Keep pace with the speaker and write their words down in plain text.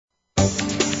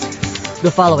The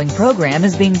following program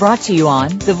is being brought to you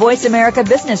on the Voice America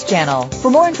Business Channel. For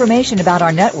more information about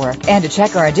our network and to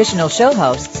check our additional show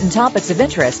hosts and topics of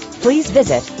interest, please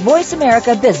visit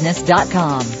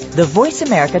voiceamericabusiness.com. The Voice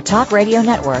America Talk Radio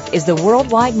Network is the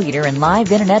worldwide leader in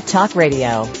live Internet talk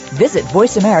radio. Visit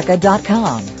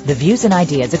voiceamerica.com. The views and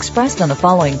ideas expressed on the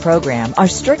following program are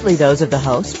strictly those of the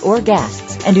host or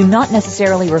guests and do not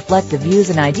necessarily reflect the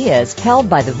views and ideas held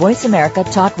by the Voice America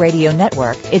Talk Radio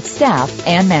Network, its staff,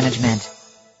 and management.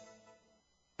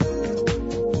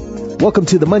 Welcome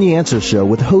to the Money Answer Show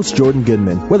with host Jordan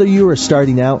Goodman. Whether you are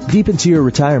starting out, deep into your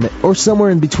retirement, or somewhere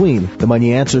in between, the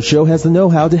Money Answer Show has the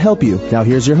know-how to help you. Now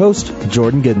here's your host,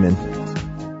 Jordan Goodman.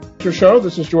 Your show.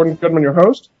 This is Jordan Goodman, your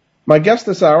host. My guest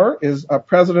this hour is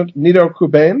President Nido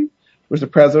Qubein, who is the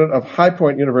president of High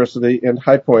Point University in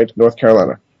High Point, North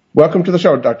Carolina. Welcome to the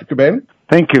show, Dr. Qubein.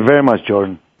 Thank you very much,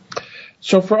 Jordan.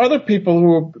 So for other people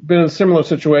who have been in similar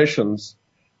situations,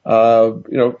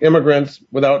 immigrants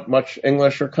without much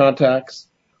English or contacts,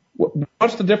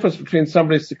 what's the difference between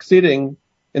somebody succeeding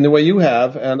in the way you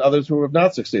have and others who have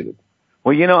not succeeded?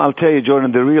 Well, I'll tell you,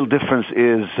 Jordan, the real difference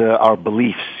is our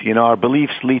beliefs. Our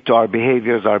beliefs lead to our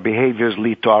behaviors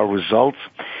lead to our results.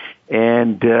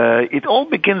 And it all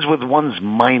begins with one's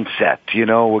mindset,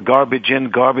 garbage in,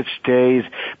 garbage stays,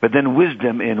 but then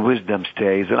wisdom in, wisdom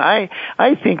stays. And I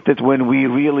think that when we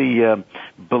really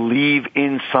believe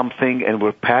in something and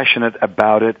we're passionate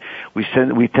about it, we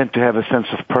tend to have a sense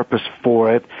of purpose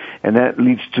for it, and that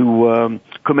leads to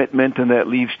commitment, and that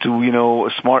leads to,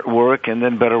 smart work and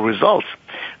then better results.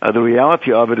 The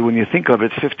reality of it, when you think of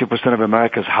it, 50% of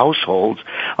America's households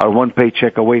are one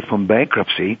paycheck away from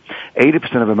bankruptcy.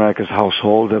 80% of America's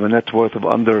households have a net worth of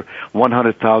under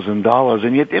 $100,000.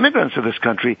 And yet immigrants to this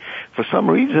country, for some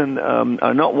reason,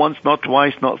 are not once, not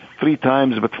twice, not three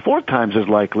times, but four times as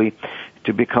likely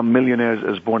to become millionaires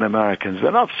as born Americans.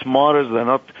 They're not smarter, they're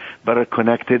not better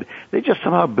connected. They just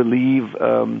somehow believe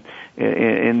in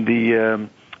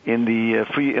the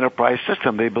free enterprise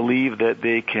system. They believe that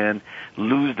they can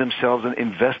lose themselves and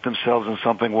invest themselves in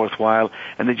something worthwhile,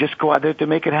 and they just go out there to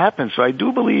make it happen. So I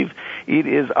do believe it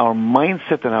is our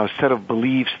mindset and our set of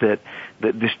beliefs that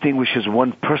distinguishes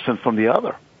one person from the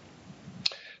other.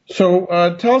 So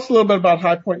tell us a little bit about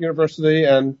High Point University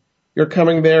and your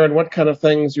coming there and what kind of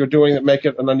things you're doing that make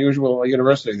it an unusual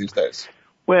university these days.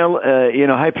 Well,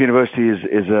 High Point University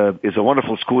is a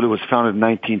wonderful school. It was founded in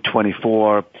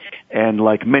 1924, and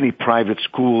like many private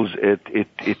schools, it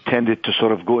tended to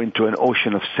sort of go into an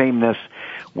ocean of sameness,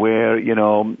 where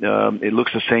it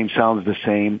looks the same, sounds the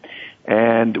same.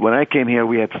 And when I came here,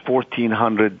 we had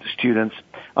 1,400 students,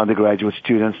 undergraduate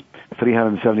students,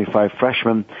 375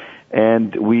 freshmen.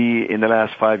 And we, in the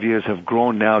last 5 years, have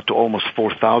grown now to almost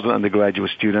 4,000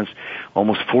 undergraduate students,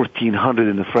 almost 1,400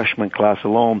 in the freshman class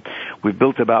alone. We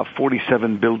built about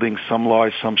 47 buildings, some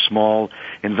large, some small,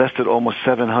 invested almost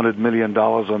 $700 million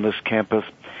on this campus,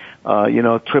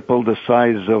 tripled the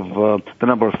size of the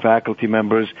number of faculty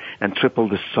members and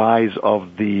tripled the size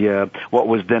of the what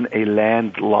was then a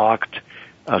landlocked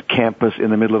campus in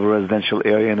the middle of a residential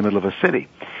area in the middle of a city.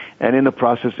 And in the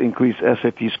process, increased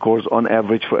SAT scores on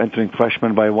average for entering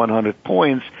freshmen by 100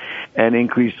 points and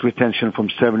increased retention from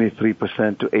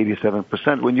 73% to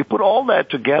 87%. When you put all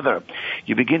that together,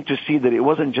 you begin to see that it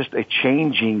wasn't just a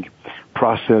changing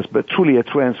process, but truly a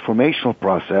transformational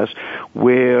process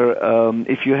where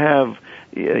if you have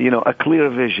a clear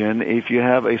vision, if you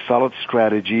have a solid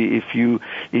strategy, if you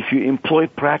employ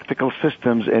practical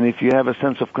systems, and if you have a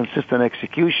sense of consistent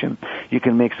execution, you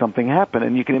can make something happen.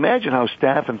 And you can imagine how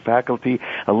staff and faculty,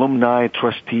 alumni,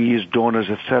 trustees, donors,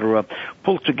 etc.,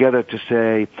 pull together to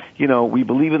say, we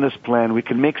believe in this plan, we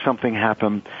can make something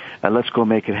happen, let's go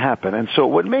make it happen. And so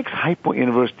what makes High Point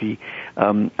University,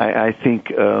 I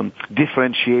think,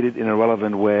 differentiated in a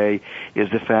relevant way is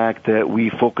the fact that we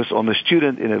focus on the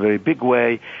student in a very big way.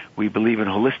 We believe in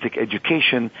holistic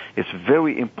education. It's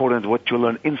very important what you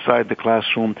learn inside the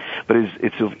classroom, but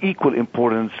it's of equal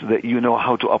importance that you know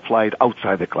how to apply it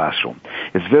outside the classroom.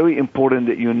 It's very important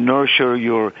that you nurture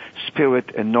your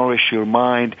spirit and nourish your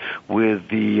mind with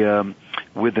the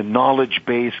knowledge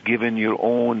base given your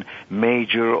own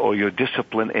major or your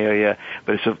discipline area,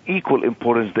 but it's of equal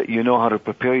importance that you know how to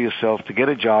prepare yourself to get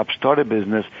a job, start a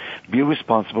business, be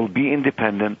responsible, be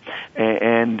independent,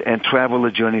 and travel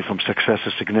a journey from success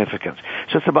to significance.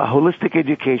 So it's about holistic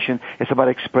education. It's about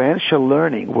experiential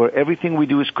learning, where everything we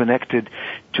do is connected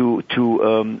to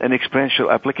an experiential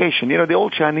application. The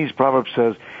old Chinese proverb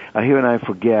says, I hear and I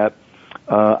forget.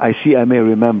 I see, I may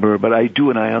remember, but I do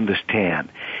and I understand.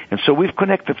 And so we've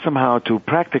connected somehow to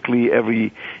practically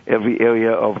every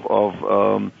area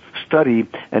of study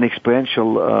and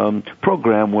experiential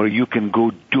program where you can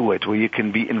go do it, where you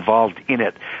can be involved in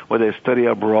it, whether it's study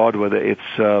abroad, whether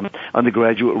it's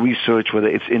undergraduate research, whether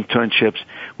it's internships,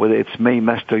 whether it's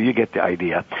Maymester, you get the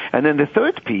idea. And then the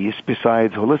third piece,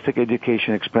 besides holistic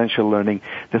education, experiential learning,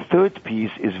 the third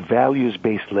piece is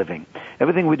values-based living.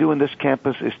 Everything we do in this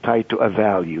campus is tied to a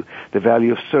value, the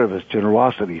value of service,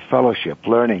 generosity, fellowship,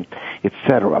 learning,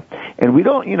 etc. And we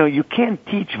don't, you can't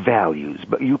teach values,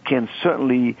 but you can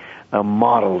certainly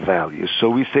model values. So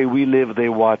we say we live, they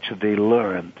watch, they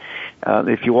learn.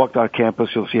 If you walk our campus,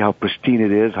 you'll see how pristine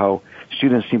it is, how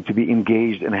students seem to be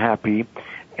engaged and happy,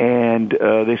 and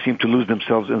they seem to lose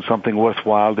themselves in something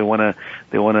worthwhile. They want to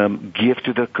give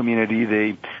to the community.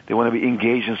 They want to be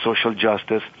engaged in social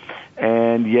justice,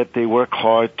 and yet they work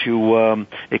hard to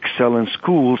excel in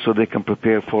school so they can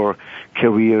prepare for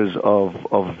careers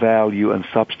of value and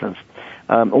substance.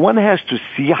 One has to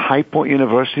see High Point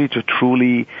University to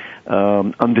truly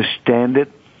understand it,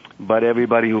 but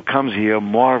everybody who comes here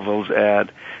marvels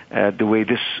at the way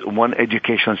this one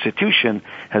educational institution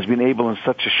has been able in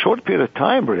such a short period of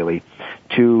time, really,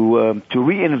 to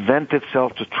reinvent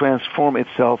itself, to transform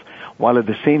itself, while at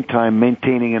the same time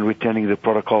maintaining and retaining the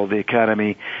protocol of the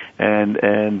academy and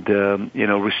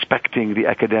respecting the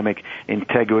academic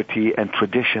integrity and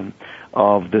tradition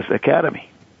of this academy.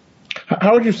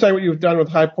 How would you say what you've done with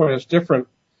High Point is different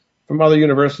from other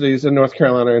universities in North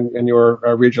Carolina and your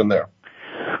region there?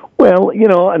 Well,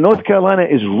 North Carolina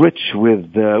is rich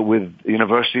with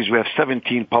universities. We have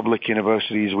 17 public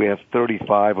universities. We have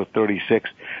 35 or 36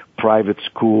 private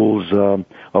schools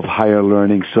of higher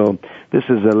learning. So this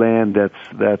is a land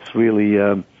that's really,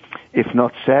 if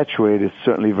not saturated, it's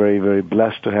certainly very, very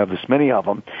blessed to have this many of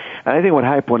them. And I think what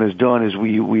High Point has done is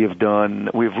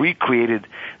we've recreated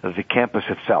the campus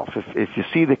itself. If you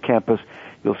see the campus,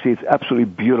 you'll see it's absolutely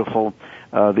beautiful.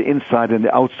 The inside and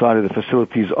the outside of the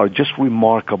facilities are just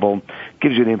remarkable.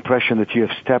 Gives you the impression that you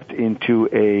have stepped into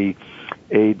a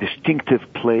distinctive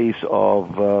place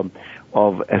of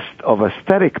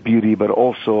aesthetic beauty, but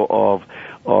also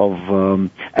of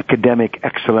academic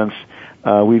excellence.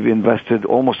 We've invested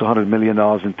almost $100 million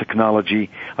in technology.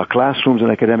 Our classrooms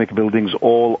and academic buildings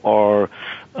all are,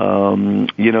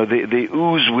 they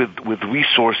ooze with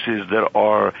resources that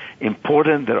are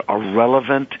important, that are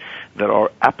relevant, that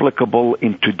are applicable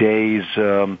in today's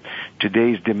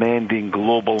demanding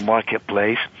global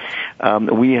marketplace.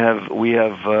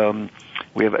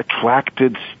 We have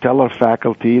attracted stellar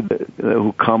faculty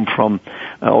who come from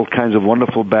all kinds of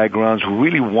wonderful backgrounds who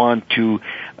really want to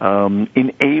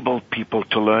enable people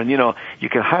to learn. You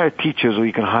can hire teachers or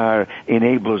you can hire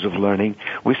enablers of learning.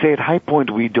 We say at High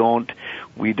Point we don't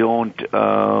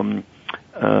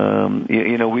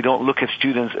look at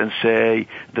students and say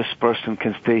this person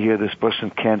can stay here, this person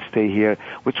can't stay here.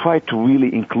 We try to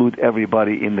really include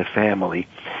everybody in the family,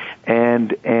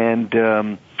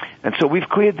 and so we've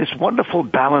created this wonderful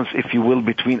balance, if you will,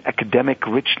 between academic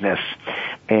richness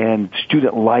and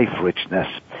student life richness.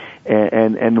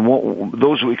 And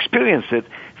those who experience it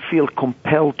feel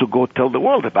compelled to go tell the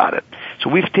world about it. So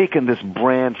we've taken this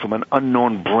brand from an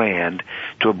unknown brand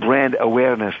to a brand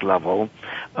awareness level,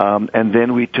 and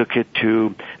then we took it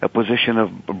to a position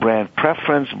of brand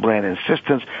preference, brand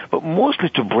insistence, but mostly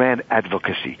to brand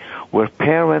advocacy, where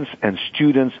parents and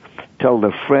students tell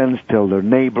their friends, tell their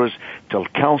neighbors, tell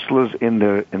counselors in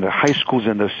their high schools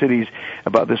in their cities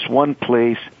about this one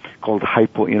place called High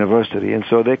Point University. And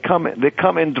so they come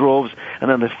in droves,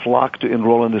 and then they flock to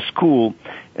enroll in the school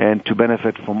and to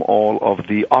benefit from all of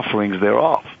the offerings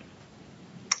thereof.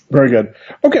 Very good.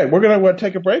 Okay, we're going to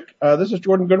take a break. This is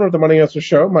Jordan Goodman of the Money Answer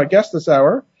Show. My guest this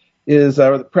hour is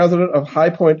the president of High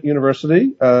Point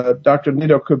University, Dr.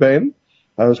 Nido Qubein,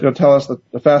 who's going to tell us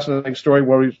the fascinating story,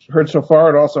 what we've heard so far,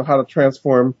 and also how to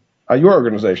transform your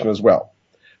organization as well.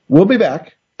 We'll be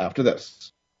back after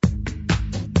this.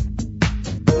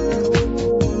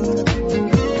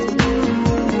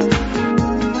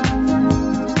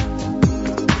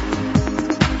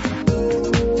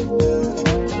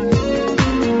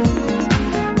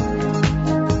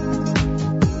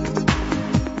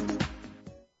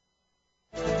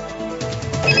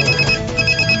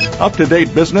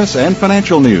 Up-to-date business and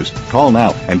financial news. Call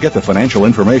now and get the financial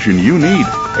information you need.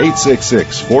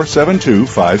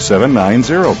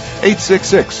 866-472-5790.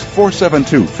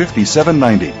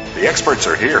 866-472-5790. The experts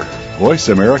are here. Voice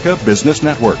America Business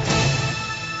Network.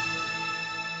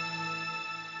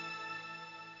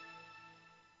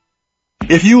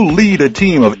 If you lead a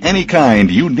team of any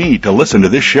kind, you need to listen to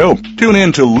this show. Tune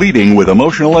in to Leading with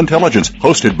Emotional Intelligence,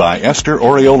 hosted by Esther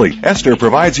Orioli. Esther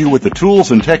provides you with the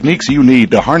tools and techniques you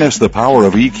need to harness the power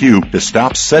of EQ to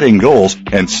stop setting goals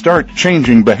and start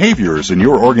changing behaviors in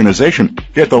your organization.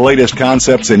 Get the latest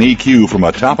concepts in EQ from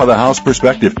a top-of-the-house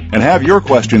perspective and have your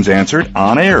questions answered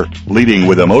on air. Leading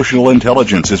with Emotional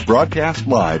Intelligence is broadcast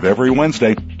live every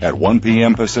Wednesday at 1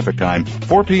 p.m. Pacific Time,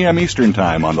 4 p.m. Eastern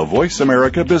Time on the Voice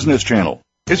America Business Channel.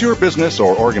 Is your business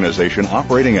or organization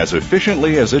operating as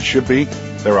efficiently as it should be?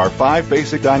 There are 5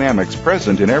 basic dynamics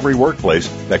present in every workplace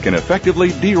that can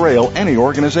effectively derail any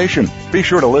organization. Be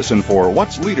sure to listen for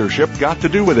What's Leadership Got to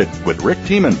Do with It with Rick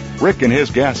Tiemann. Rick and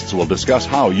his guests will discuss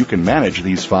how you can manage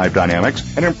these 5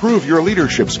 dynamics and improve your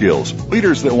leadership skills.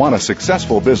 Leaders that want a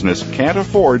successful business can't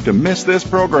afford to miss this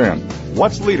program.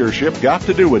 What's Leadership Got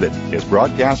to Do with It is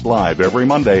broadcast live every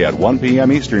Monday at 1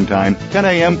 p.m. Eastern Time, 10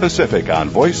 a.m. Pacific on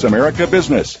Voice America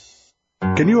Business.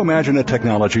 Can you imagine a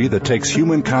technology that takes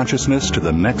human consciousness to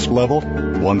the next level?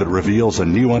 One that reveals a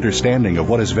new understanding of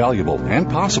what is valuable and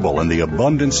possible in the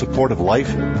abundant support of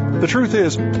life? The truth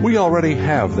is, we already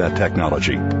have that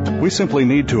technology. We simply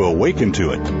need to awaken to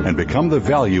it and become the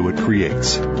value it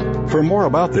creates. For more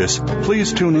about this,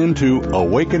 please tune in to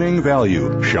Awakening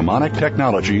Value, Shamanic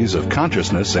Technologies of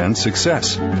Consciousness and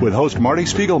Success with host Marty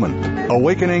Spiegelman.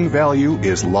 Awakening Value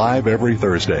is live every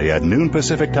Thursday at noon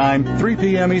Pacific Time, 3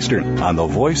 p.m. Eastern on the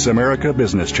Voice America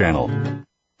Business Channel.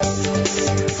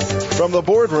 From the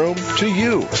boardroom to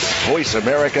you, Voice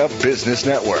America Business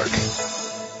Network.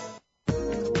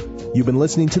 You've been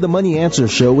listening to the Money Answer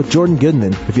Show with Jordan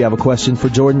Goodman. If you have a question for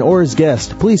Jordan or his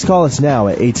guest, please call us now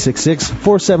at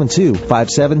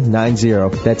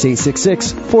 866-472-5790. That's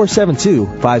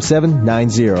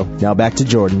 866-472-5790. Now back to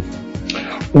Jordan.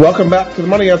 Welcome back to the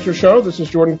Money Answer Show. This is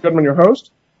Jordan Goodman, your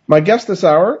host. My guest this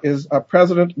hour is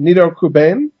President Nido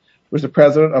Qubein, who is the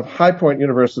president of High Point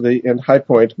University in High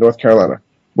Point, North Carolina.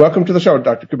 Welcome to the show,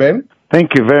 Dr. Qubein.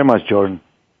 Thank you very much, Jordan.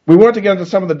 We want to get into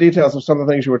some of the details of some of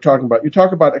the things you were talking about. You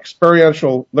talk about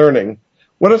experiential learning.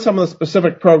 What are some of the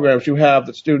specific programs you have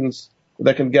that students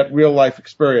that can get real-life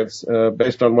experience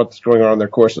based on what's going on in their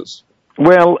courses?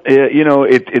 Well,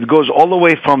 it goes all the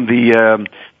way from the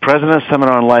President's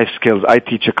Seminar on Life Skills. I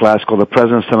teach a class called the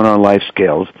President's Seminar on Life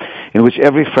Skills, in which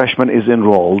every freshman is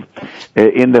enrolled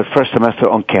in their first semester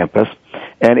on campus.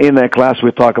 And in that class,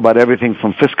 we talk about everything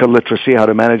from fiscal literacy, how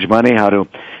to manage money, how to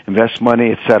invest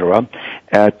money, etc.,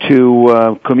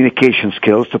 to communication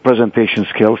skills, to presentation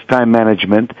skills, time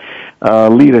management,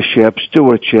 leadership,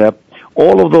 stewardship,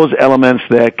 all of those elements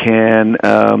that can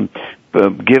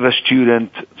give a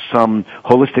student some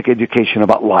holistic education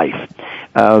about life.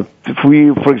 For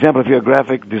example, if you're a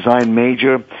graphic design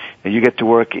major and you get to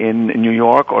work in New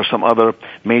York or some other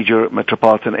major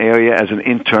metropolitan area as an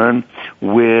intern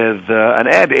with an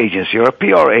ad agency or a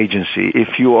PR agency,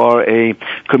 if you are a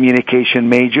communication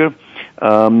major,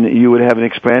 you would have an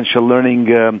experiential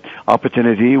learning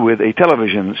opportunity with a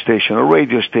television station or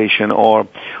radio station or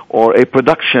a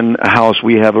production house.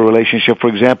 We have a relationship, for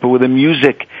example, with a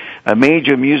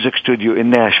major music studio in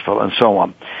Nashville and so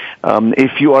on.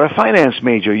 If you are a finance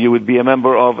major, you would be a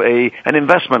member of an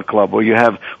investment club where you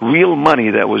have real money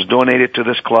that was donated to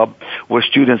this club where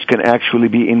students can actually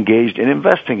be engaged in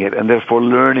investing it and therefore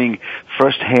learning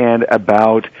firsthand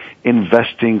about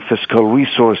investing fiscal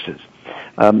resources.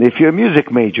 If you're a music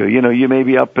major, you may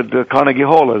be up at the Carnegie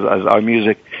Hall as our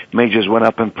music majors went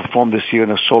up and performed this year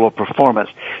in a solo performance.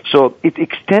 So it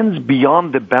extends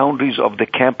beyond the boundaries of the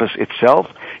campus itself.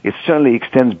 It certainly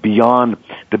extends beyond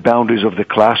the boundaries of the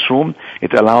classroom.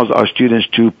 It allows our students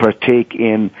to partake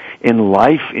in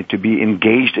life, and to be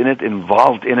engaged in it,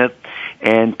 involved in it,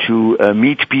 and to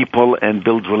meet people and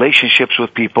build relationships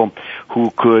with people who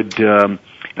could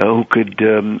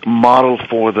model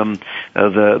for them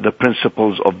the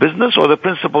principles of business or the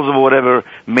principles of whatever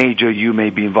major you may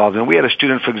be involved in. We had a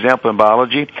student, for example, in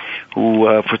biology who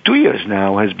for 2 years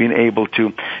now has been able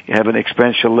to have an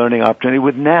experiential learning opportunity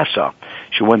with NASA.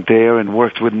 She went there and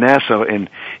worked with NASA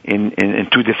in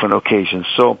 2 different occasions.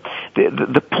 So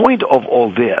the point of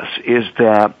all this is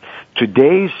that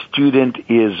today's student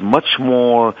is much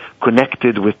more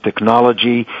connected with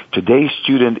technology. Today's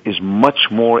student is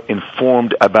much more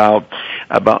informed about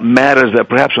matters that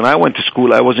perhaps when I went to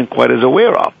school I wasn't quite as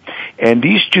aware of. And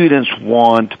these students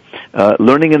want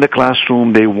learning in the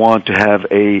classroom. They want to have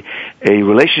a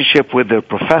relationship with their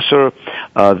professor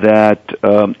that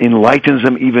enlightens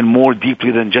them even more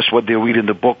deeply than just what they read in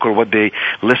the book or what they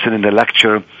listen in the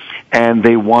lecture. And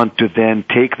they want to then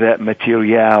take that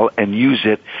material and use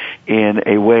it in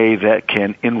a way that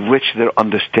can enrich their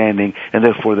understanding and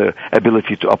therefore their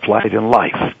ability to apply it in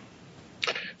life.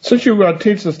 Since you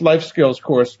teach this life skills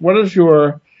course, what is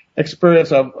your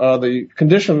experience of the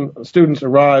condition students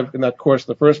arrive in that course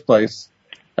in the first place,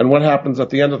 and what happens at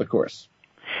the end of the course?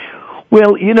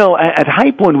 Well, at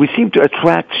High Point, we seem to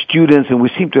attract students and we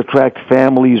seem to attract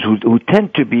families who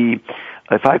tend to be,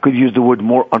 if I could use the word,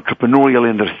 more entrepreneurial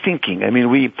in their thinking. I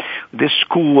mean, this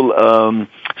school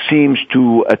seems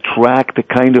to attract the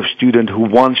kind of student who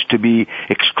wants to be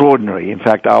extraordinary. In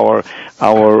fact, our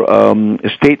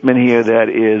statement here that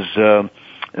is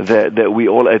that we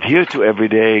all adhere to every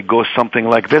day goes something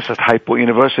like this at High Point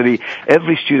University.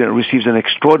 Every student receives an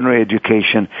extraordinary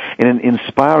education in an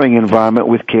inspiring environment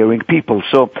with caring people.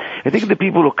 So I think the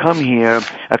people who come here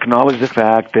acknowledge the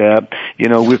fact that,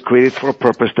 we're created for a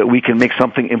purpose, that we can make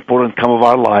something important come of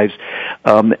our lives,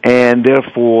 and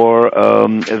therefore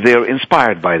they're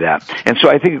inspired by that. And so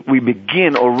I think we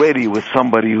begin already with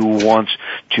somebody who wants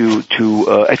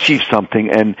to achieve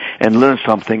something and learn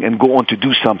something and go on to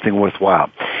do something worthwhile.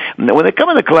 When they come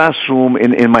in the classroom,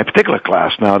 in my particular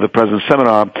class now, the President's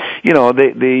Seminar,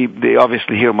 they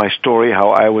obviously hear my story, how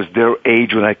I was their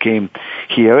age when I came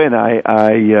here, and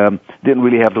I didn't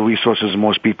really have the resources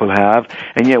most people have,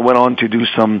 and yet went on to do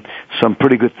some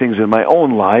pretty good things in my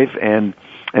own life, and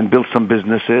build some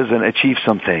businesses and achieve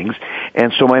some things.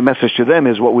 And so my message to them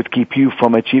is, what would keep you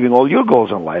from achieving all your goals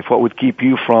in life? What would keep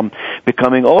you from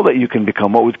becoming all that you can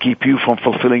become? What would keep you from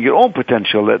fulfilling your own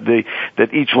potential?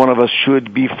 That each one of us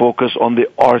should be focused on the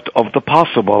art of the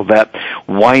possible, that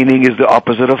whining is the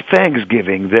opposite of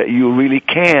thanksgiving, that you really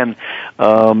can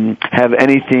have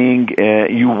anything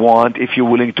you want if you're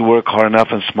willing to work hard enough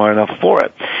and smart enough for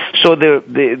it. So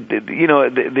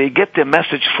they get the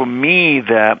message from me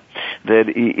that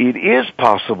it is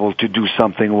possible to do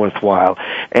something worthwhile,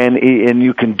 and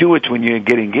you can do it when you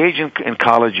get engaged in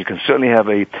college. You can certainly have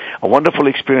a wonderful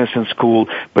experience in school,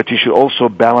 but you should also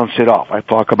balance it off. I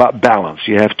talk about balance.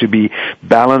 You have to be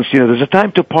balanced. There's a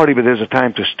time to party, but there's a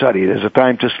time to study. There's a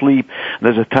time to sleep.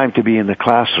 There's a time to be in the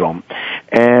classroom,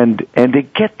 and they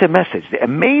get the message. The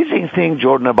amazing thing,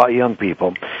 Jordan, about young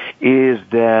people is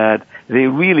that they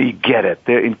really get it.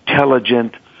 They're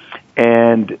intelligent.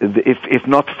 And if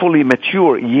not fully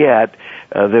mature yet,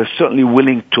 they're certainly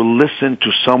willing to listen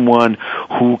to someone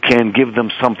who can give them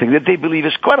something that they believe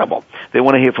is credible. They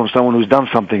want to hear from someone who's done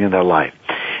something in their life.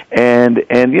 And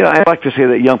I like to say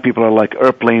that young people are like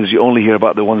airplanes. You only hear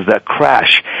about the ones that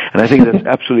crash. And I think that's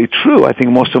absolutely true. I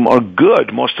think most of them are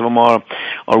good. Most of them are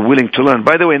willing to learn.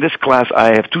 By the way, in this class,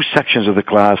 I have two sections of the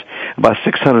class, about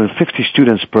 650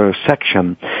 students per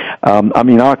section.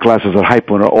 Our classes at High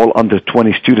Point are all under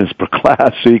 20 students per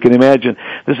class. So you can imagine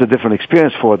this is a different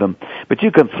experience for them. But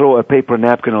you can throw a paper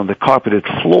napkin on the carpeted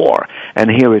floor and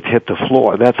hear it hit the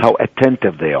floor. That's how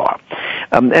attentive they are.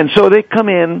 And so they come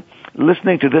in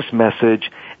listening to this message,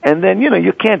 and then,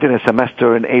 you can't in a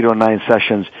semester in 8 or 9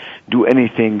 sessions do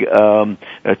anything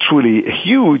truly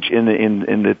huge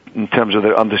in terms of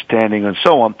their understanding and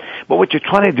so on. But what you're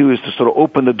trying to do is to sort of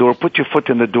open the door, put your foot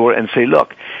in the door, and say,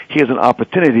 look, here's an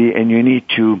opportunity, and you need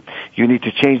to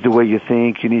change the way you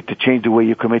think, you need to change the way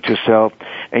you commit yourself,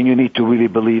 and you need to really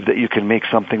believe that you can make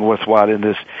something worthwhile in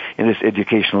this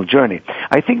educational journey.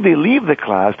 I think they leave the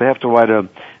class, they have to write a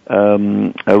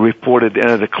report at the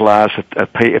end of the class, a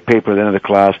paper at the end of the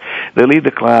class. They leave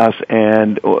the class,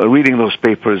 and reading those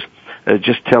papers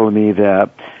just tell me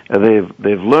that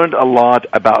they've learned a lot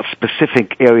about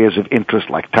specific areas of interest,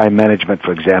 like time management,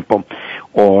 for example,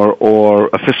 or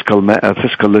a fiscal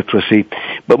literacy.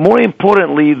 But more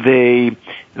importantly,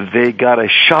 they got a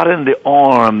shot in the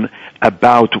arm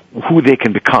about who they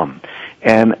can become,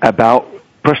 and about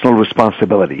personal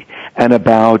responsibility, and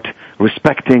about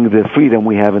respecting the freedom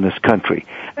we have in this country,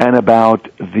 and about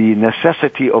the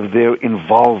necessity of their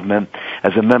involvement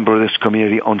as a member of this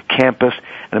community on campus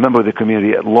and a member of the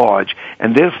community at large.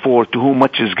 And therefore, to whom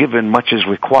much is given, much is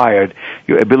required.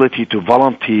 Your ability to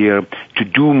volunteer, to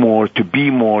do more, to be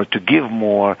more, to give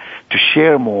more, to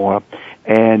share more,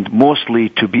 and mostly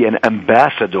to be an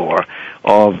ambassador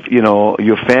of,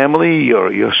 your family,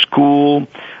 your school,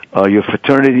 your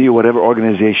fraternity, whatever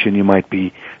organization you might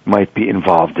be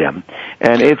involved in.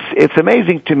 And it's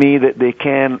amazing to me that they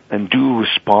can and do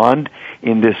respond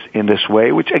in this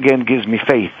way, which again gives me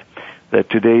faith that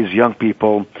today's young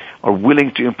people are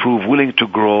willing to improve, willing to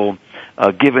grow,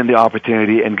 given the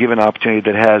opportunity, and given an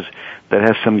opportunity that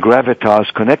has some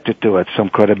gravitas connected to it, some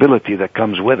credibility that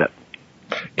comes with it.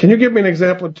 Can you give me an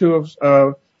example or two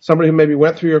of somebody who maybe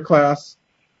went through your class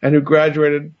and who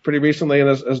graduated pretty recently and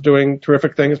is doing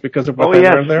terrific things because of what they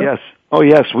learned there? Yes. Oh,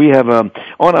 yes. We have, on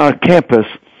our campus,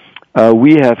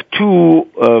 we have two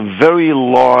very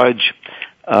large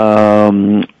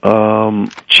chair,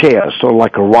 sort of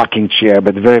like a rocking chair,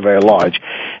 but very, very large.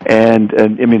 And I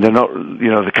mean, they're not,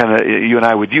 the kind of you and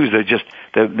I would use.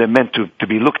 They're meant to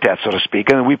be looked at, so to speak.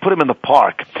 And we put them in the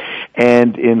park,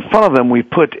 and in front of them we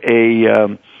put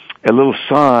a little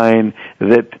sign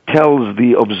that tells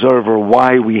the observer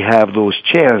why we have those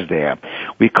chairs there.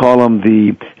 We call them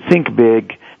the Think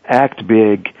Big, Act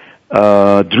Big,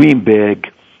 Dream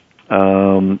Big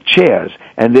chairs.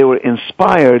 And they were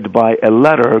inspired by a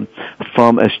letter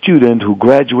from a student who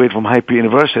graduated from Hyper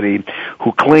University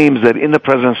who claims that in the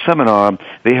President's Seminar,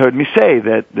 they heard me say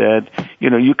that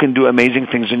you can do amazing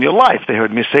things in your life. They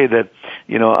heard me say that,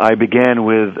 I began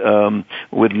with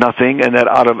nothing, and that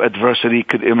out of adversity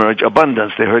could emerge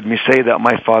abundance. They heard me say that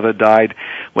my father died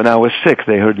when I was 6.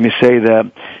 They heard me say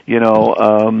that,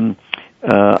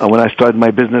 when I started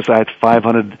my business, I had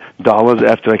 $500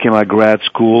 after I came out of grad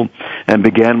school and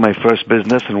began my first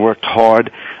business and worked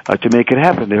hard to make it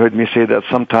happen. They heard me say that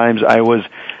sometimes I was,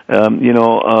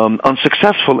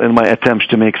 unsuccessful in my attempts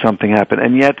to make something happen.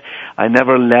 And yet, I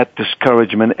never let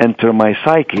discouragement enter my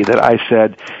psyche, that I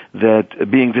said that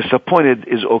being disappointed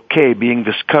is okay, being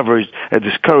discouraged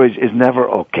is never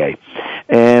okay.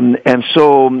 And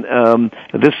so,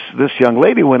 this young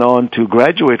lady went on to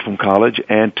graduate from college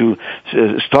and to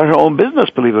start her own business,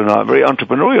 believe it or not, very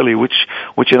entrepreneurially,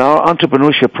 which in our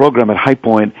entrepreneurship program at High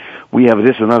Point, we have,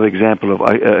 this is another example of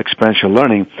experiential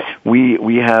learning. We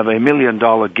have $1 million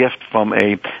gift from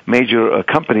a major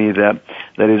company that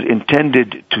is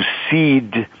intended to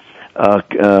seed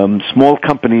small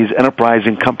companies,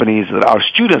 enterprising companies that our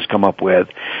students come up with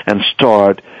and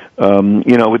start,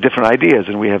 with different ideas.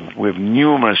 And we have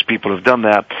numerous people who've done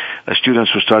that.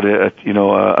 Students who started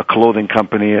a clothing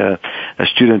company, a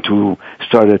student who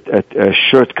started a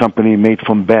shirt company made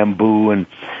from bamboo, and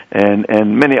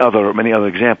many other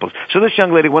examples. So this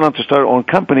young lady went on to start her own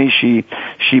company.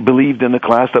 She believed in the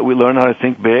class that we learn how to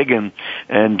think big and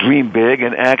dream big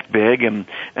and act big, and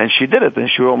she did it. And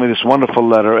she wrote me this wonderful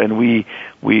letter, and we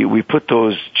put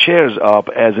those chairs up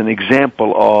as an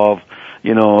example of,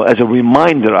 as a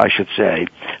reminder, I should say,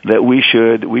 that we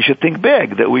should think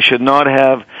big, that we should not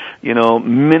have,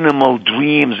 minimal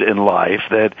dreams in life,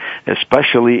 that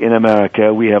especially in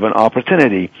America, we have an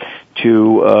opportunity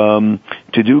to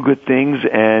do good things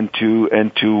and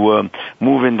to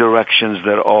move in directions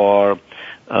that are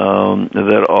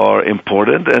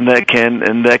important and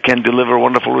that can deliver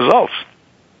wonderful results.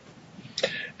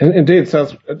 Indeed,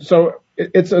 so.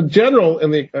 It's a general,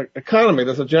 in the economy,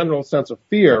 there's a general sense of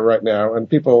fear right now and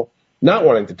people not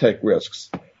wanting to take risks.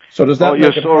 So does that make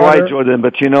it harder? You're so right, Jordan,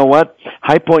 but you know what?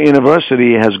 High Point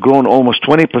University has grown almost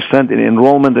 20% in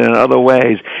enrollment and in other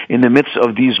ways in the midst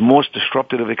of these most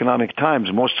disruptive of economic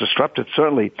times, most disrupted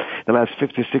certainly the last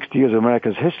 50, 60 years of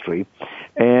America's history.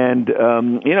 And,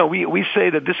 we say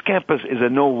that this campus is a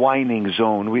no whining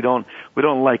zone. We don't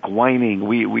like whining.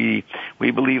 We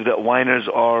believe that whiners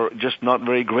are just not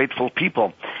very grateful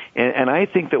people. And I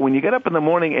think that when you get up in the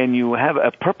morning and you have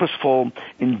a purposeful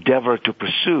endeavor to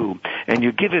pursue and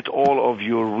you give it all of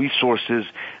your resources,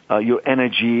 your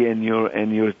energy and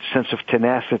your sense of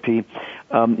tenacity,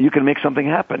 you can make something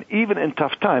happen, even in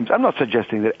tough times. I'm not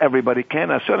suggesting that everybody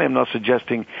can. I certainly am not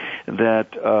suggesting that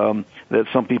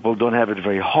some people don't have it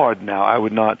very hard now. I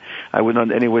would not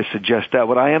in any way suggest that.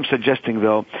 What I am suggesting,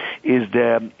 though, is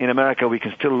that in America we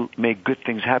can still make good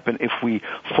things happen if we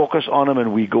focus on them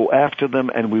and we go after them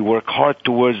and we work hard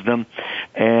towards them.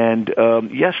 And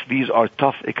yes, these are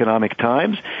tough economic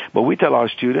times, but we tell our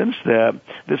students that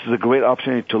this is a great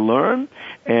opportunity to learn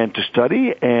and to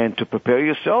study and to prepare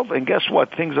yourself. And guess what?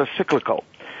 Things are cyclical.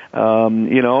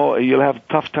 You'll have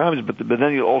tough times, but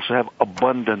then you'll also have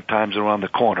abundant times around the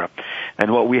corner.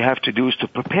 And what we have to do is to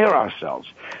prepare ourselves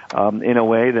in a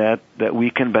way that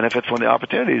we can benefit from the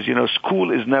opportunities.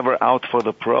 School is never out for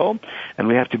the pro, and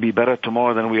we have to be better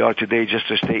tomorrow than we are today just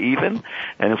to stay even.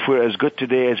 And if we're as good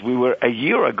today as we were a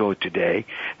year ago today,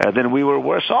 then we were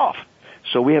worse off.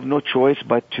 So we have no choice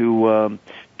but to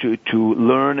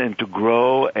learn and to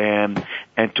grow and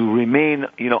to remain,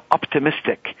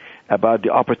 optimistic about the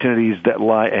opportunities that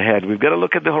lie ahead. We've got to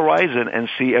look at the horizon and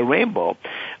see a rainbow.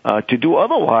 To do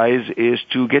otherwise is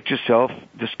to get yourself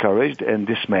discouraged and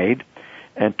dismayed,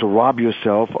 and to rob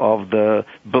yourself of the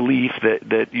belief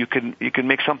that you can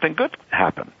make something good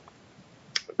happen.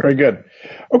 Very good.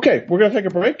 Okay, we're going to take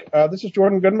a break. This is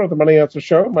Jordan Goodman of the Money Answer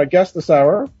Show. My guest this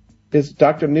hour is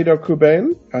Dr. Nido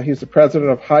Qubein. He's the president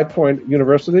of High Point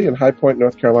University in High Point,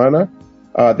 North Carolina.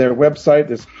 Their website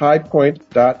is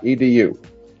highpoint.edu.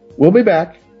 We'll be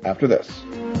back after this.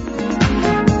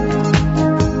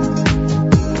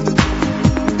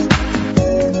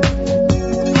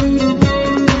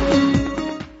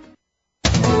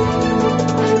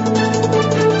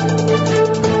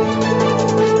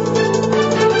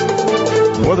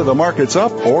 whether the market's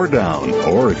up or down,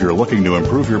 or if you're looking to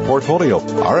improve your portfolio.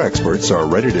 Our experts are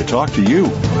ready to talk to you.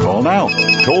 Call now.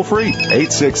 Toll free,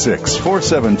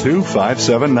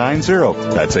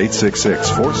 866-472-5790. That's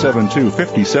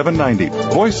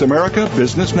 866-472-5790. Voice America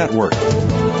Business Network.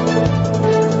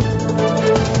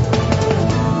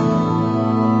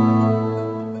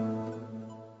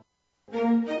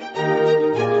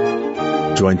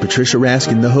 Join Patricia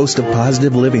Raskin, the host of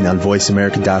Positive Living on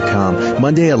VoiceAmerica.com,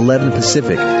 Monday at 11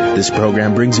 Pacific. This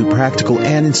program brings you practical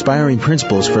and inspiring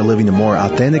principles for living a more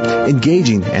authentic,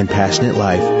 engaging, and passionate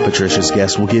life. Patricia's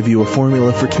guests will give you a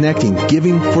formula for connecting,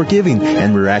 giving, forgiving,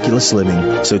 and miraculous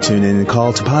living. So tune in and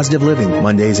call to Positive Living,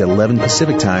 Mondays at 11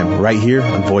 Pacific Time, right here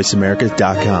on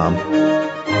VoiceAmerica.com.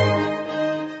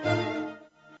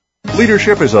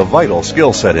 Leadership is a vital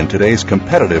skill set in today's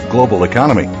competitive global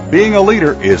economy. Being a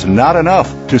leader is not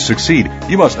enough. To succeed,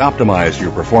 you must optimize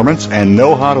your performance and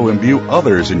know how to imbue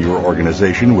others in your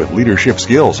organization with leadership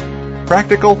skills.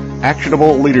 Practical,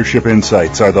 actionable leadership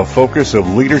insights are the focus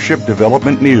of Leadership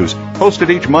Development News, hosted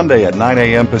each Monday at 9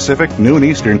 a.m. Pacific, noon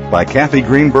Eastern, by Kathy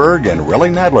Greenberg and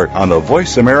Relly Nadler on the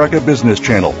Voice America Business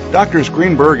Channel. Doctors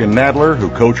Greenberg and Nadler, who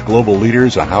coach global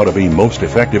leaders on how to be most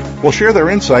effective, will share their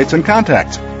insights and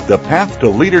contacts. The path to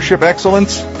leadership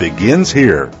excellence begins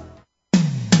here.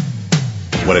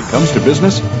 When it comes to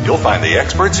business, you'll find the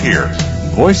experts here.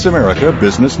 Voice America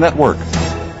Business Network.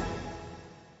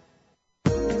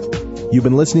 You've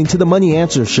been listening to the Money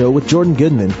Answer Show with Jordan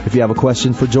Goodman. If you have a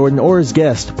question for Jordan or his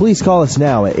guest, please call us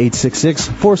now at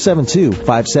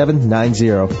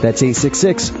 866-472-5790. That's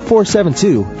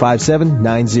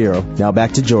 866-472-5790. Now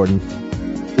back to Jordan.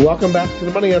 Welcome back to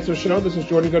the Money Answer Show. This is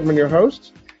Jordan Goodman, your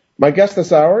host. My guest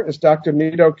this hour is Dr.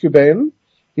 Nido Qubein.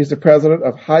 He's the president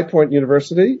of High Point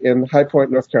University in High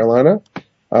Point, North Carolina.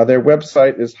 Their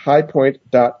website is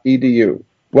highpoint.edu.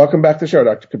 Welcome back to the show,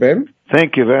 Dr. Qubein.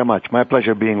 Thank you very much. My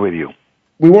pleasure being with you.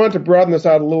 We wanted to broaden this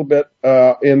out a little bit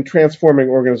in transforming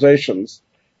organizations.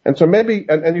 And so maybe,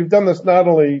 and you've done this not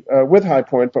only with High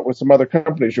Point, but with some other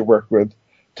companies you work with.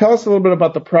 Tell us a little bit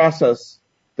about the process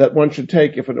that one should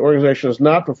take if an organization is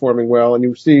not performing well and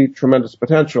you see tremendous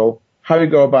potential, how you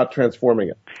go about transforming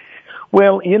it.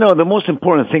 Well, the most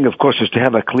important thing, of course, is to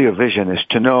have a clear vision, is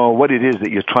to know what it is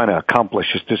that you're trying to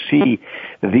accomplish, is to see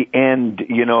the end,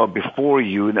 before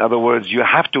you. In other words, you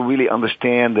have to really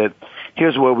understand that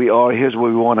here's where we are, here's where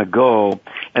we want to go.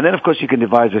 And then, of course, you can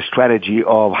devise a strategy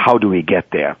of how do we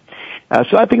get there.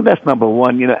 So I think that's number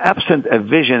one. Absent a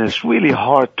vision, it's really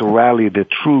hard to rally the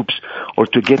troops or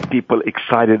to get people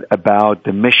excited about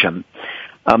the mission.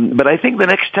 But I think the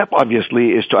next step,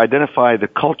 obviously, is to identify the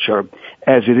culture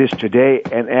as it is today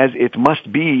and as it must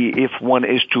be if one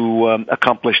is to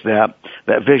accomplish that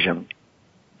vision.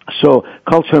 So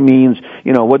culture means,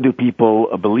 what do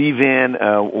people believe in?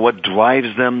 What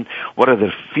drives them? What are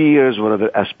their fears? What are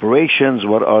their aspirations?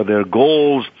 What are their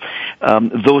goals?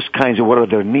 What are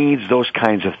their needs? Those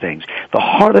kinds of things. The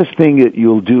hardest thing that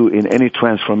you'll do in any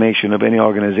transformation of any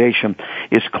organization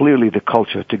is clearly the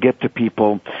culture, to get the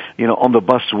people, on the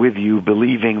bus with you,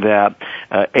 believing that,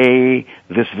 A,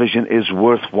 this vision is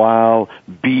worthwhile.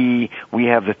 B, we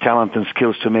have the talent and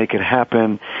skills to make it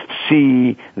happen.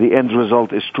 C, the end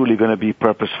result is truly going to be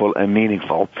purposeful and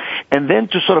meaningful. And then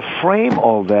to sort of frame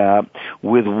all that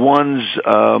with one's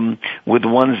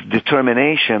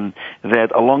determination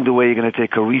that along the way you're going to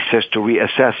take a recess to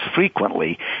reassess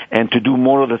frequently and to do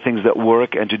more of the things that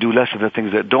work and to do less of the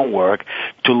things that don't work,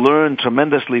 to learn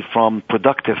tremendously from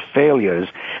productive failures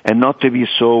and not to be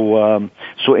so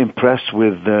impressed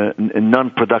with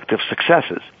non-productive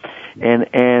successes. And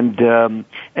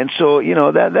so,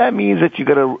 that means that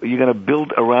you're gonna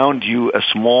build around you a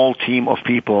small team of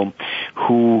people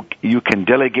who you can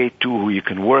delegate to, who you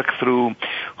can work through,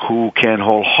 who can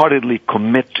wholeheartedly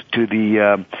commit to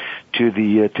the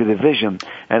vision.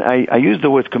 And I use the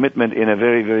word commitment in a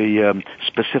very, very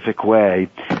specific way.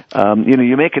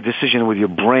 You make a decision with your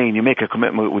brain, you make a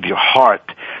commitment with your heart.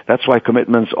 That's why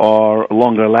commitments are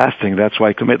longer lasting. That's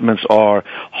why commitments are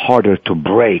harder to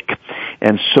break.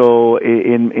 And so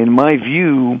in my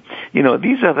view,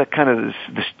 these are the kind of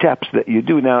the steps that you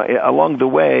do. Now, along the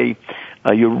way,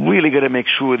 you're really going to make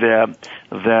sure that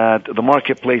the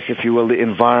marketplace, if you will, the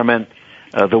environment,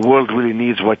 the world really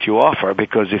needs what you offer,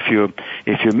 because if you're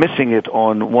missing it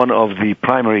on one of the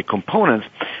primary components,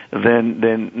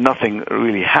 then nothing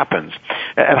really happens.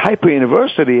 At High Point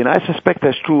University, and I suspect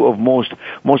that's true of most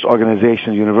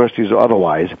organizations, universities or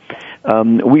otherwise,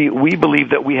 we believe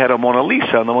that we had a Mona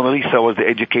Lisa, and the Mona Lisa was the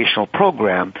educational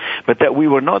program, but that we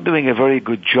were not doing a very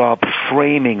good job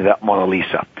framing that Mona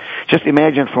Lisa. Just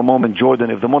imagine for a moment, Jordan,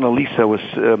 if the Mona Lisa was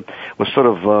sort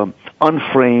of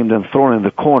unframed and thrown in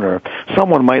the corner,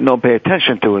 someone might not pay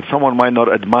attention to it. Someone might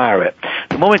not admire it.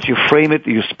 The moment you frame it,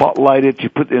 you spotlight it, you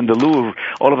put it in the Louvre,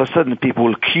 all of a sudden people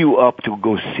will queue up to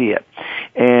go see it.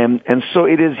 And so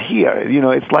it is here. You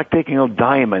know, it's like taking a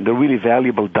diamond, a really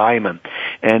valuable diamond,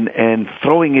 and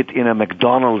throwing it in a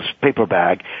McDonald's paper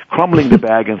bag, crumbling the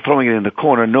bag and throwing it in the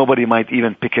corner. Nobody might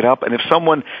even pick it up. And if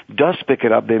someone does pick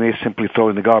it up, they may simply throw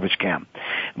it in the garbage can.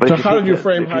 But so how did you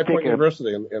frame High Point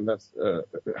University? And that's,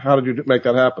 how did you make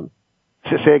that happen?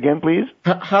 Say again, please?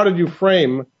 How did you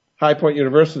frame High Point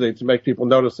University to make people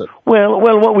notice it? Well,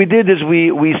 what we did is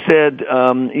we said,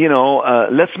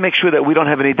 let's make sure that we don't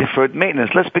have any deferred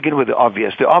maintenance. Let's begin with the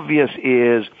obvious. The obvious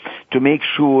is to make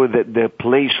sure that the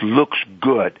place looks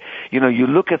good. You know, you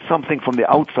look at something from the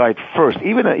outside first.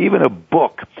 Even a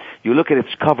book, you look at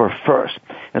its cover first.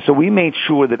 And so we made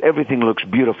sure that everything looks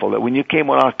beautiful, that when you came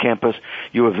on our campus,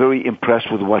 you were very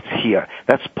impressed with what's here.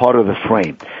 That's part of the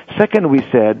frame. Second, we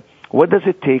said, what does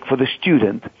it take for the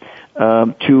student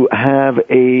to have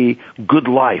a good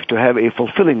life, to have a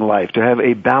fulfilling life, to have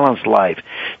a balanced life,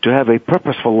 to have a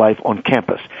purposeful life on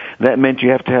campus? That meant you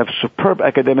have to have superb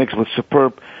academics with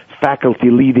superb faculty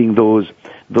leading those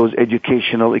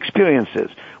educational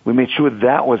experiences. We made sure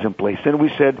that was in place. Then we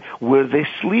said where they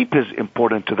sleep is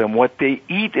important to them, what they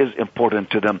eat is important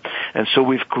to them. And so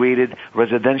we've created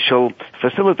residential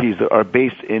facilities that are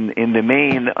based in the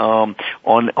main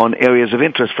on areas of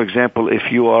interest. For example,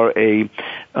 if you are a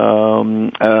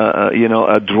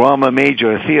drama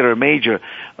major, a theater major,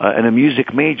 and a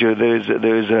music major, there's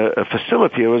a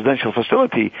facility, a residential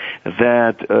facility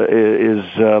that is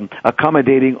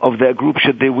accommodating of that group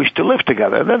should they wish to live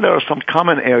together. And then there are some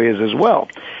common areas as well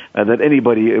that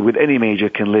anybody with any major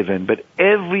can live in. But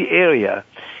every area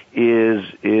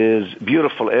is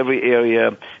beautiful. Every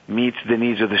area meets the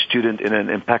needs of the student in an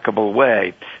impeccable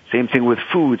way. Same thing with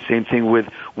food. Same thing with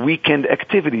weekend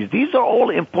activities. These are all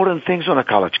important things on a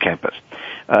college campus.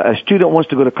 A student wants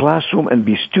to go to classroom and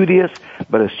be studious,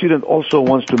 but a student also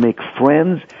wants to make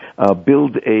friends,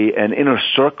 build an inner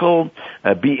circle,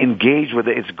 be engaged,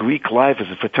 whether it's Greek life as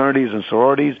fraternities and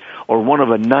sororities or one of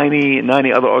the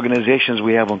 90 other organizations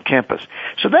we have on campus.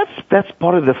 So that's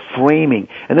part of the framing.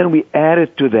 And then we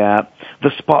added to that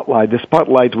the spotlight. The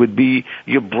spotlight would be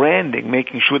your branding,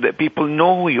 making sure that people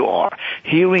know who you are,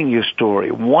 hearing your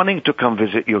story, wanting to come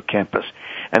visit your campus.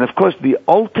 And of course, the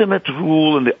ultimate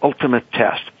rule and the ultimate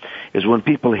test is when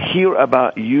people hear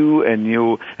about you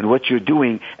and what you're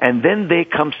doing, and then they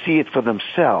come see it for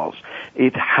themselves.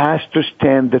 It has to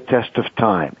stand the test of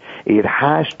time. It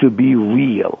has to be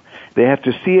real. They have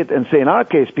to see it and say, in our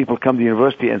case, people come to the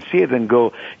university and see it and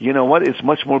go, you know what, it's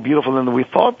much more beautiful than we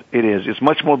thought it is. It's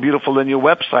much more beautiful than your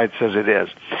website says it is.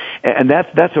 And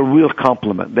that's a real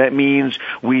compliment. That means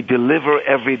we deliver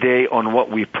every day on what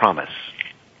we promise.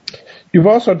 You've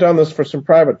also done this for some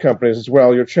private companies as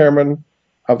well. You're chairman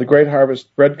of the Great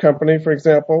Harvest Bread Company, for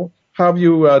example. How have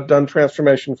you done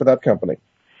transformation for that company?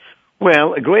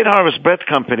 Well, Great Harvest Bread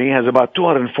Company has about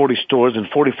 240 stores and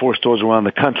 44 stores around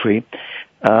the country.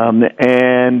 This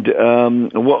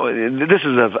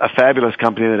is a fabulous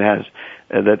company that has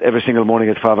that every single morning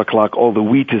at 5 o'clock, all the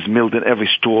wheat is milled in every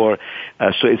store.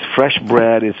 So it's fresh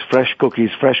bread, it's fresh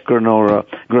cookies, fresh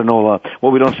granola.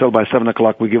 What we don't sell by 7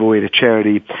 o'clock, we give away to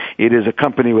charity. It is a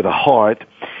company with a heart.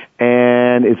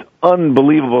 And it's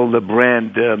unbelievable, the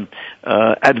brand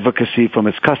advocacy from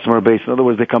its customer base. In other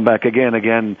words, they come back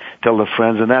again, tell their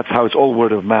friends, and that's how it's all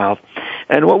word of mouth.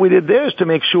 And what we did there is to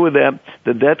make sure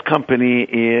that company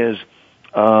is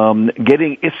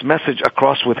getting its message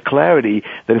across with clarity,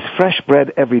 that it's fresh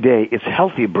bread every day, it's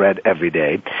healthy bread every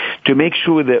day, to make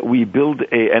sure that we build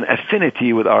an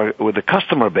affinity with the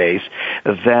customer base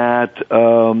that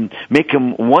make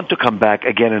them want to come back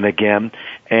again and again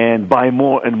and buy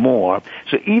more and more.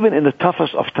 So even in the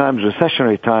toughest of times,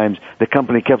 recessionary times, the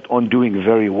company kept on doing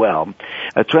very well.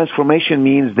 Transformation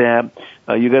means that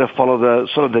you got to follow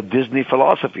the Disney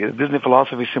philosophy. The Disney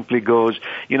philosophy simply goes,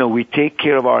 we take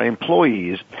care of our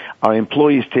employees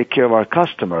take care of our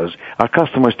customers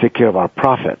take care of our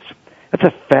profits. That's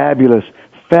a fabulous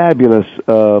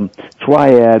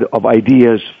triad of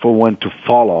ideas for one to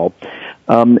follow.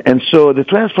 And so the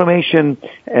transformation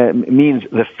means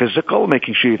the physical,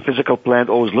 making sure your physical plant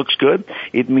always looks good.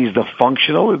 It means the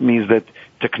functional. It means that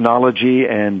technology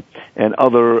and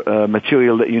other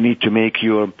material that you need to make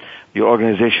your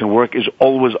organization work is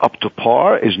always up to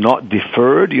par, is not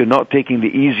deferred. You're not taking the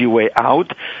easy way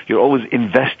out. You're always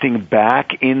investing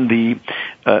back in the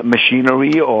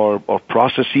machinery or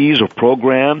processes or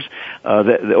programs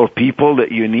or people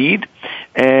that you need.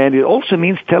 And it also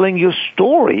means telling your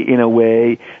story in a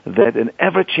way that an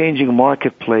ever-changing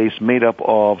marketplace made up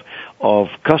of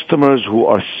customers who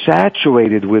are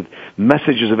saturated with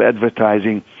messages of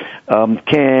advertising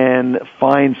can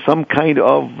find some kind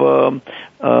of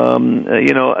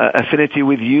affinity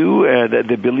with you, that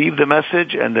they believe the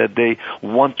message and that they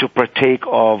want to partake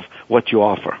of what you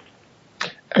offer.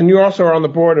 And you also are on the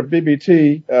board of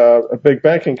BB&T, a big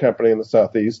banking company in the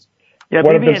Southeast. Yeah,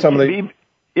 what have been some of the...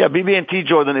 BB&T,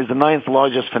 Jordan, is the 9th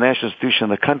largest financial institution in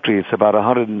the country. It's about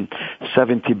 $170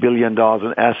 billion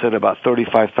in asset, about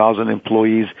 35,000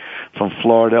 employees from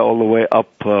Florida all the way up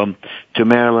to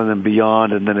Maryland and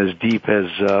beyond, and then as deep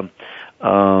as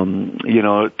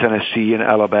Tennessee and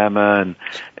Alabama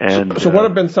and So what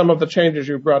have been some of the changes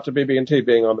you've brought to BB&T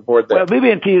being on the board there? Well,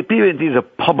 BB&T is a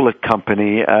public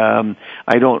company.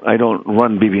 I don't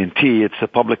run BB&T. It's a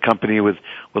public company with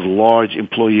large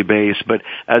employee base. But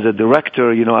as a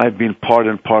director, I've been part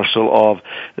and parcel of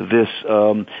this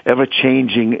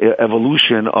ever-changing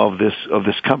evolution of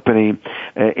this company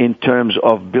in terms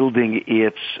of building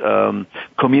its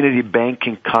community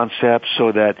banking concept,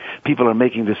 so that people are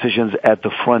making decisions at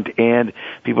the front end.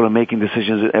 People are making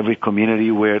decisions in every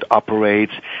community where it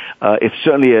operates. It's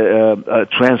certainly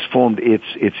transformed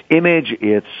its image,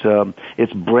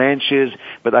 its branches.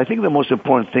 But I think the most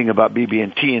important thing about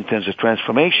BB&T in terms of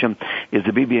transformation is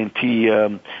the BB&T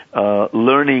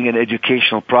learning and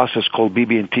educational process called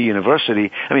BB&T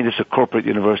University. I mean, it's a corporate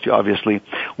university, obviously,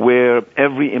 where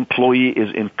every employee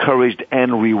is encouraged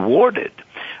and rewarded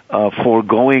for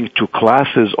going to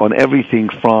classes on everything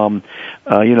from,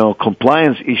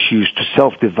 compliance issues to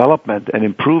self-development and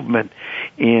improvement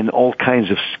in all kinds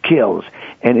of skills.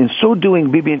 And in so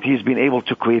doing, BB&T has been able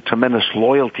to create tremendous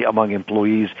loyalty among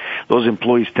employees. Those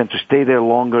employees tend to stay there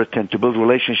longer, tend to build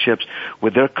relationships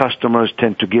with their customers,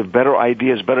 tend to give better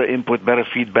ideas, better input, better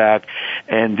feedback.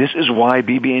 And this is why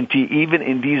BB&T, even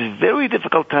in these very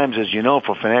difficult times, as you know,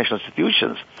 for financial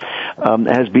institutions,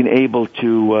 has been able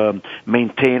to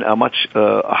maintain a much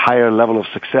higher level of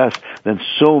success than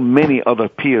so many other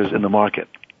peers in the market.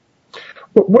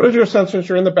 What is your sense, since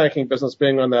you're in the banking business,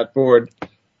 being on that board,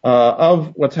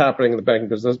 of what's happening in the banking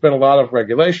business? There's been a lot of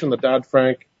regulation, the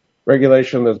Dodd-Frank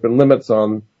regulation. There's been limits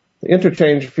on the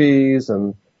interchange fees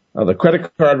and the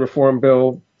credit card reform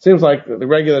bill. Seems like the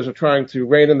regulators are trying to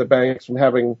rein in the banks from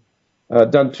having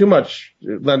done too much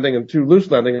lending and too loose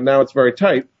lending, and now it's very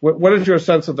tight. What is your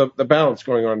sense of the balance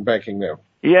going on in banking now?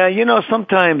 Yeah,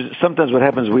 sometimes what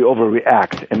happens, we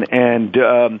overreact,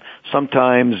 and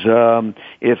sometimes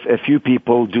if a few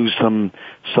people do some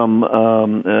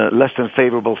less than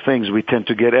favorable things, we tend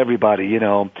to get everybody,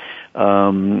 to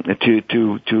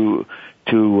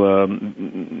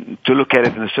look at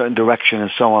it in a certain direction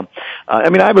and so on. I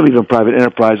believe in private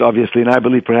enterprise, obviously, and I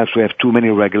believe perhaps we have too many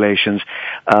regulations.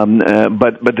 But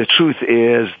the truth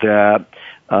is that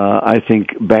I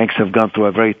think banks have gone through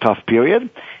a very tough period,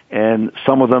 and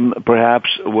some of them perhaps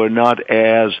were not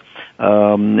as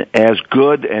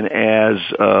good and as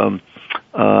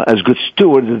good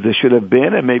stewards as they should have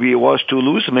been, and maybe it was too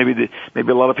loose, and maybe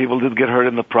a lot of people did get hurt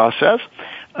in the process.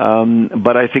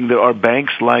 But I think there are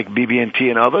banks like BB&T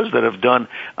and others that have done,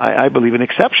 I believe, an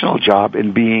exceptional job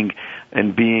in being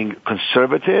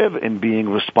conservative, in being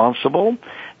responsible.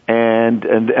 And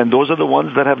those are the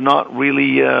ones that have not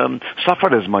really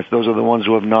suffered as much. Those are the ones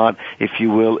who have not, if you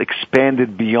will,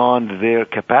 expanded beyond their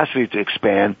capacity to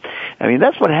expand.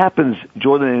 That's what happens,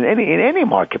 Jordan, in any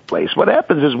marketplace. What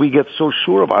happens is we get so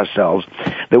sure of ourselves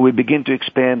that we begin to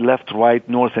expand left, right,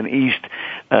 north, and east,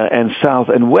 and south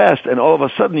and west, and all of a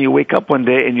sudden you wake up one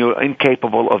day and you're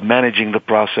incapable of managing the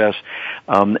process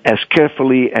as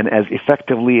carefully and as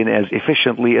effectively and as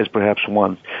efficiently as perhaps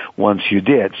once you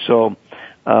did. So.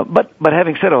 But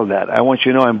having said all that, I want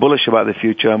you to know I'm bullish about the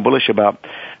future. I'm bullish about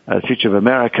the future of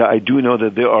America. I do know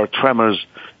that there are tremors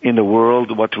in the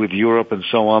world, what with Europe and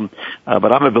so on.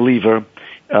 But I'm a believer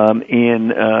in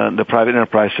the private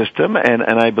enterprise system, and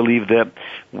I believe that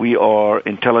we are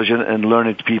intelligent and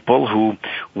learned people who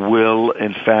will,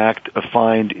 in fact,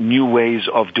 find new ways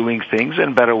of doing things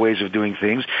and better ways of doing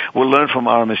things. We'll learn from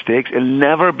our mistakes. It'll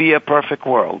never be a perfect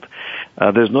world.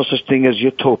 There's no such thing as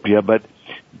utopia, but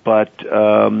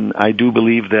I do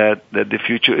believe that the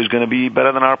future is going to be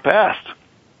better than our past.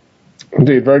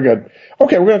 Indeed, very good.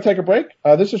 Okay, we're going to take a break.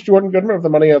 This is Jordan Goodman of the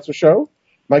Money Answer Show.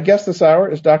 My guest this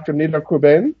hour is Dr. Nido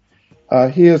Qubein.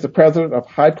 He is the president of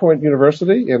High Point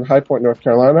University in High Point, North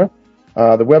Carolina.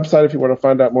 The website, if you want to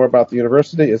find out more about the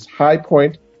university, is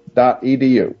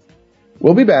highpoint.edu.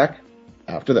 We'll be back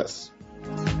after this.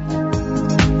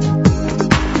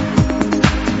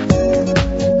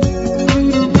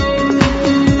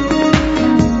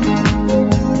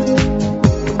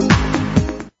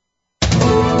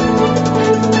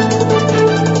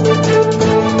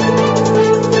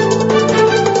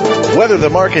 Whether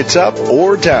the market's up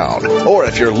or down, or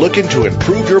if you're looking to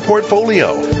improve your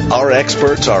portfolio, our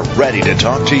experts are ready to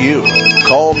talk to you.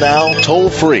 Call now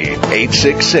toll free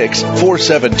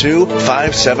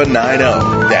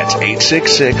 866-472-5790. That's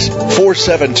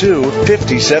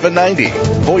 866-472-5790.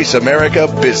 Voice America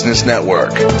Business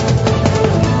Network.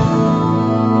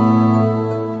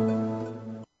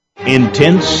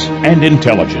 Intense and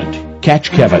intelligent.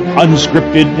 Catch Kevin,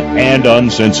 unscripted and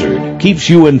uncensored. Keeps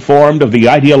you informed of the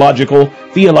ideological,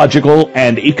 theological,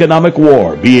 and economic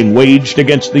war being waged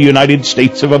against the United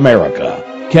States of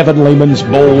America. Kevin Lehman's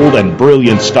bold and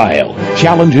brilliant style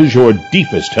challenges your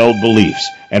deepest held beliefs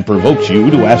and provokes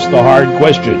you to ask the hard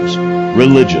questions.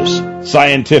 Religious,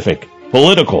 scientific,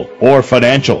 political, or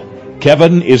financial.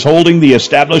 Kevin is holding the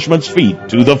establishment's feet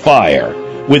to the fire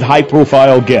with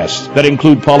high-profile guests that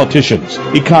include politicians,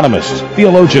 economists,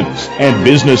 theologians, and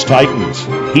business titans.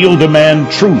 He'll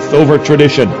demand truth over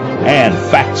tradition and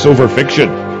facts over fiction.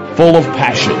 Full of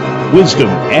passion, wisdom,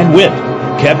 and wit,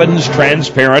 Kevin's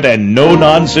transparent and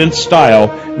no-nonsense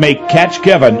style make Catch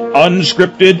Kevin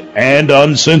unscripted and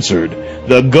uncensored,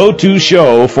 the go-to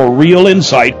show for real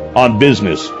insight on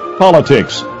business,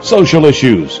 politics, social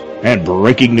issues, and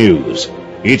breaking news.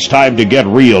 It's time to get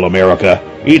real, America.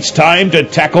 It's time to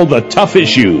tackle the tough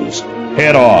issues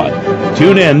head on.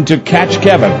 Tune in to Catch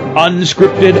Kevin,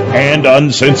 unscripted and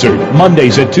uncensored,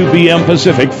 Mondays at 2 p.m.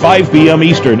 Pacific, 5 p.m.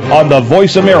 Eastern on the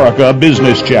Voice America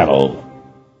Business Channel.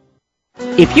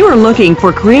 If you are looking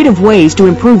for creative ways to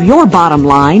improve your bottom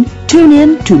line, tune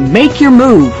in to Make Your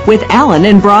Move with Alan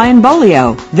and Brian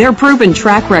Bolio. Their proven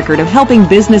track record of helping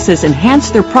businesses enhance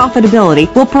their profitability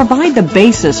will provide the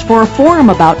basis for a forum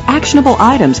about actionable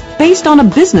items based on a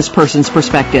business person's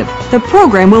perspective. The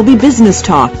program will be business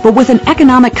talk, but with an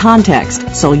economic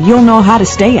context, so you'll know how to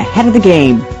stay ahead of the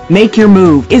game. Make Your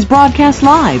Move is broadcast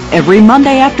live every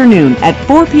Monday afternoon at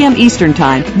 4 p.m. Eastern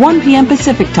Time, 1 p.m.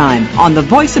 Pacific Time on the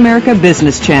Voice America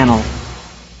Business Channel.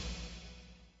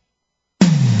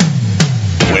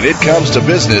 When it comes to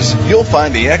business, you'll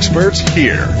find the experts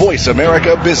here. Voice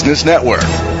America Business Network.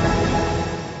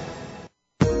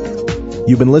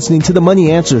 You've been listening to the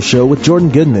Money Answer Show with Jordan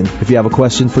Goodman. If you have a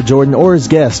question for Jordan or his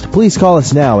guest, please call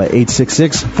us now at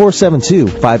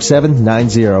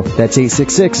 866-472-5790. That's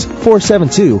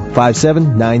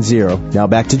 866-472-5790. Now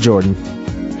back to Jordan.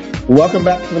 Welcome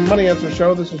back to the Money Answer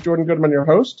Show. This is Jordan Goodman, your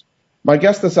host. My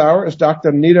guest this hour is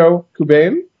Dr. Nido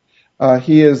Qubein.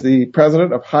 He is the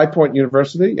president of High Point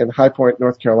University in High Point,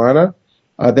 North Carolina.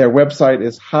 Their website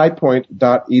is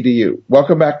highpoint.edu.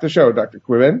 Welcome back to the show, Dr.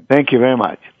 Qubein. Thank you very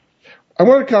much. I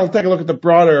want to kind of take a look at the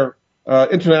broader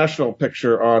international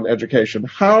picture on education.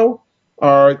 How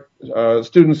are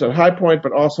students at High Point,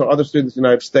 but also other students in the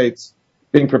United States,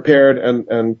 being prepared,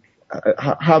 and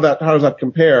how does that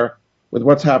compare with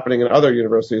what's happening in other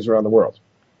universities around the world?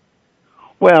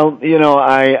 Well, you know,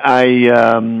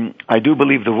 I do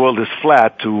believe the world is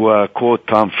flat, to quote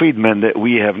Tom Friedman, that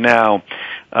we have now,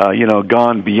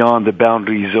 gone beyond the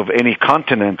boundaries of any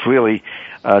continent, really,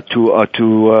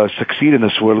 to succeed in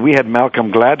this world. We had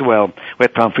Malcolm Gladwell, we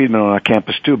had Tom Friedman on our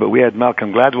campus too, but we had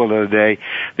Malcolm Gladwell the other day,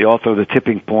 the author of The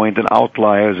Tipping Point and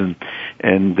Outliers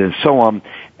and so on,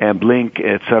 and Blink,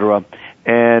 etc.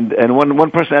 And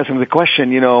one person asked him the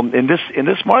question, in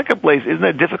this marketplace, isn't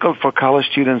it difficult for college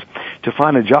students to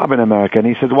find a job in America? And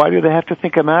he said, why do they have to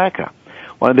think America?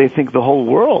 Why don't they think the whole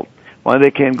world? Why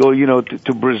they can't go,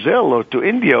 to Brazil or to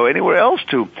India or anywhere else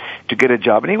to get a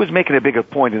job? And he was making a bigger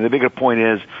point, and the bigger point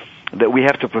is that we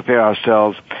have to prepare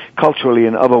ourselves culturally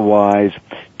and otherwise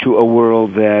to a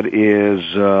world that is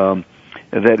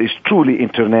truly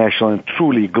international and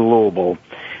truly global.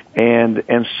 And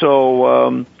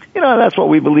so that's what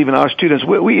we believe in our students.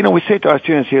 We say to our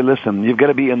students here, listen, you've got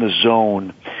to be in the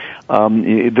zone.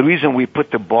 The reason we put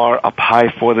the bar up high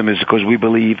for them is because we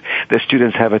believe that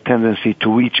students have a tendency to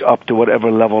reach up to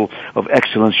whatever level of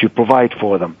excellence you provide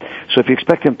for them. So if you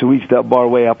expect them to reach that bar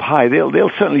way up high, they'll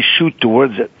certainly shoot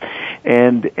towards it.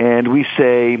 And we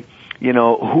say,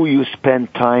 who you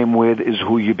spend time with is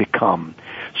who you become.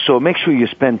 So make sure you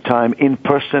spend time in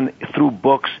person, through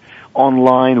books,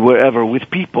 online, wherever, with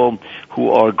people who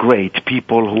are great,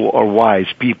 people who are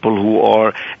wise, people who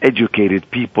are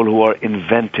educated, people who are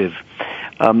inventive.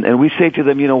 And we say to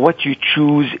them, what you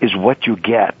choose is what you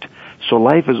get. So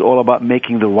life is all about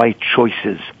making the right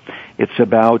choices. It's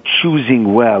about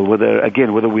choosing well, whether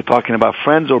we're talking about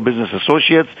friends or business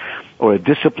associates, or a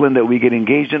discipline that we get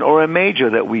engaged in, or a major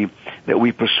that we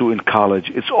pursue in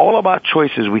college. It's all about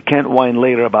choices. We can't whine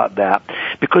later about that,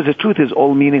 Because the truth is,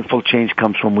 all meaningful change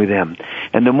comes from within.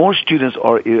 And the more students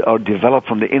are developed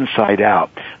from the inside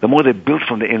out, the more they build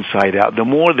from the inside out, the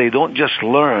more they don't just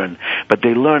learn, but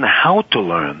they learn how to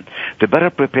learn, the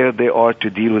better prepared they are to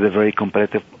deal with a very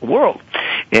competitive world.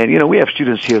 And, we have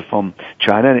students here from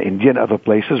China and India and other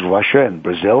places, Russia and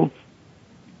Brazil.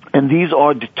 And these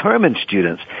are determined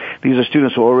students. These are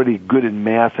students who are already good in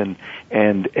math and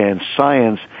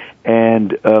science,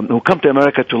 and who come to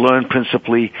America to learn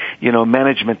principally,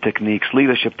 management techniques,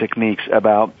 leadership techniques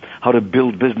about how to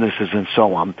build businesses and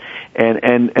so on.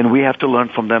 And we have to learn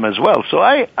from them as well. So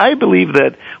I believe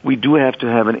that we do have to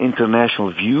have an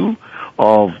international view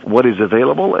of what is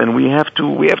available, and we have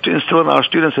to instill in our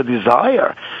students a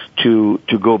desire to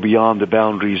go beyond the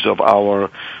boundaries of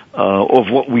our of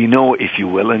what we know, if you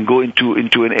will, and go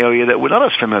into an area that we're not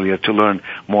as familiar to learn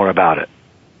more about it.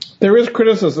 There is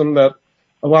criticism that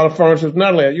a lot of foreigners,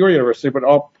 not only at your university, but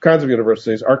all kinds of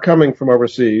universities, are coming from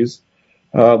overseas,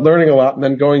 learning a lot, and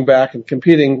then going back and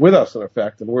competing with us, in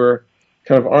effect. And we're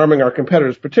kind of arming our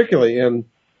competitors, particularly in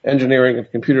engineering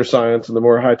and computer science and the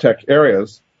more high-tech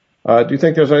areas. Do you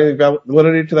think there's any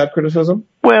validity to that criticism?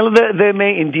 Well, there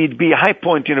may indeed be. High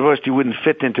Point University wouldn't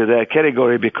fit into that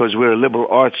category because we're a liberal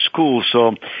arts school,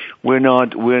 so we're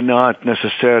not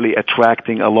necessarily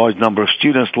attracting a large number of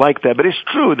students like that. But it's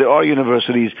true, there are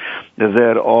universities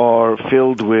that are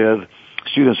filled with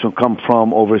students who come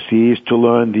from overseas to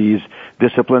learn these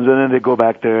disciplines, and then they go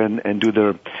back there and do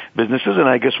their businesses. And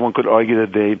I guess one could argue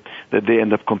that they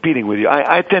end up competing with you.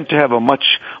 I tend to have a much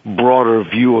broader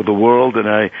view of the world, and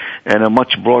a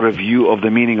much broader view of the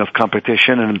meaning of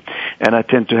competition, and I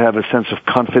tend to have a sense of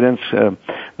confidence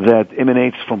that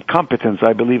emanates from competence.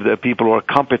 I believe that people who are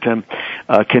competent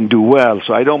can do well.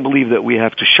 So I don't believe that we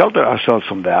have to shelter ourselves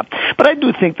from that. But I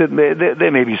do think that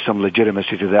there may be some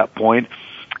legitimacy to that point.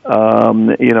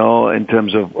 In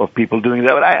terms of people doing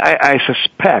that. But I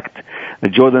suspect,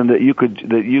 Jordan, that you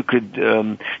could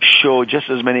show just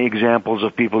as many examples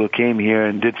of people who came here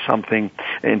and did something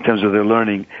in terms of their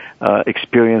learning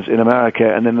experience in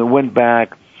America, and then they went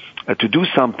back to do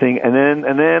something, and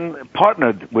then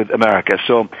partnered with America.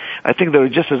 So I think there are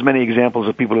just as many examples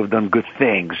of people who have done good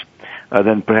things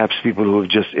than perhaps people who have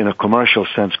just, in a commercial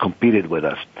sense, competed with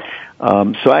us.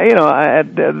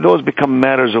 Those become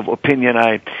matters of opinion.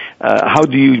 How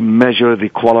do you measure the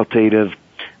qualitative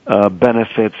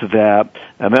benefits that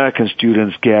American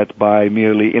students get by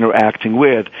merely interacting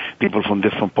with people from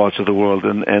different parts of the world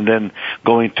and then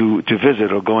going to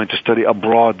visit or going to study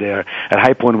abroad there? At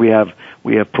High Point, we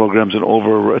have programs in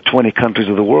over 20 countries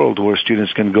of the world where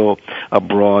students can go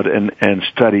abroad and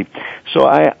study. So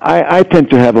I tend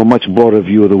to have a much broader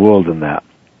view of the world than that.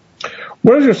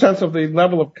 What is your sense of the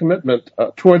level of commitment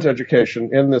towards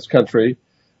education in this country?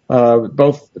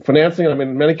 Both financing,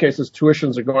 in many cases,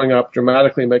 tuitions are going up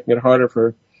dramatically, making it harder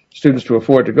for students to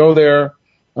afford to go there.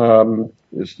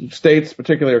 States,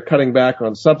 particularly, are cutting back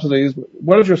on subsidies.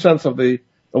 What is your sense of the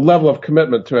level of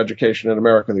commitment to education in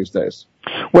America these days?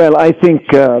 Well, I think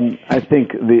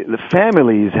the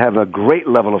families have a great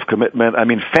level of commitment.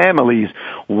 Families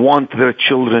want their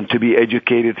children to be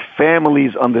educated.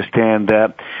 Families understand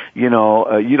that, you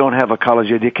don't have a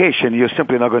college education, you're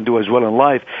simply not going to do as well in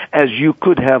life as you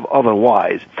could have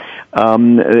otherwise.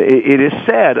 It is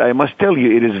sad, I must tell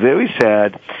you, it is very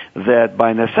sad that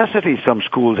by necessity some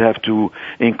schools have to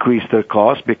increase their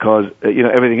costs because,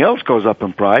 everything else goes up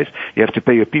in price. You have to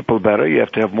pay your people better, you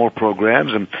have to have more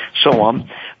programs and so on.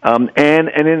 And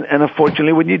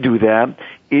unfortunately, when you do that,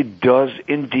 it does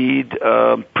indeed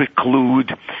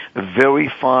preclude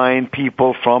very fine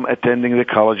people from attending the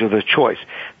college of their choice.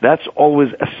 That's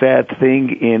always a sad thing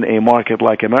in a market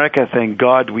like America. Thank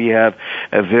God we have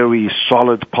a very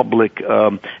solid public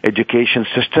education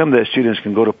system that students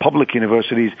can go to public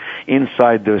universities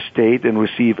inside their state and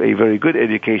receive a very good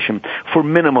education for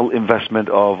minimal investment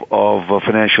of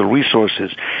financial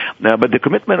resources. But the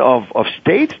commitment of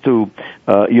states to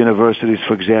universities,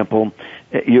 for example,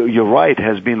 you're right,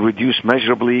 has been reduced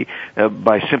measurably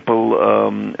by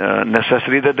simple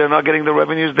necessity that they're not getting the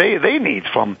revenues they need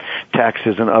from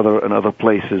taxes and other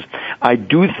places. I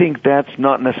do think that's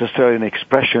not necessarily an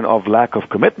expression of lack of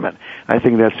commitment. I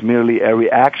think that's merely a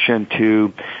reaction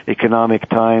to economic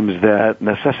times that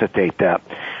necessitate that.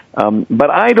 But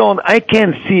I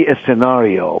can't see a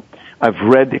scenario. I've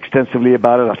read extensively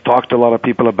about it. I've talked to a lot of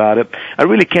people about it. I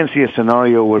really can't see a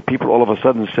scenario where people all of a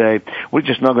sudden say, we're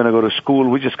just not going to go to school.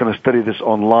 We're just going to study this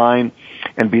online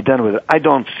and be done with it. I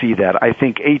don't see that. I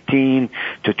think 18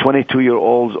 to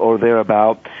 22-year-olds or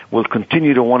thereabout will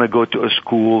continue to want to go to a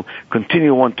school, continue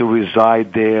to want to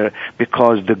reside there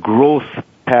because the growth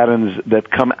patterns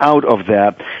that come out of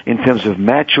that in terms of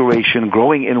maturation,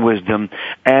 growing in wisdom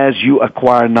as you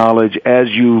acquire knowledge, as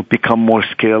you become more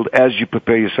skilled, as you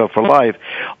prepare yourself for life,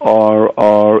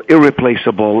 are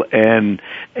irreplaceable and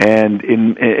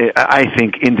I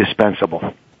think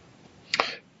indispensable.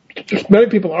 Many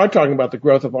people are talking about the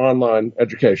growth of online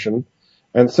education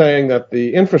and saying that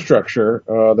the infrastructure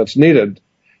that's needed,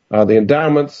 the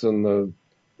endowments and the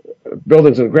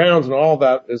buildings and grounds and all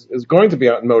that is going to be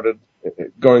outmoded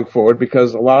going forward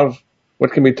because a lot of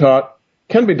what can be taught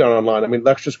can be done online. I mean,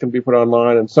 lectures can be put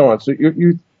online and so on. So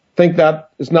you think that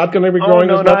is not going to be growing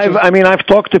as much? I've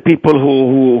talked to people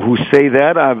who say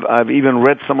that. I've even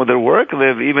read some of their work.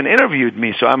 They've even interviewed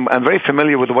me. So I'm very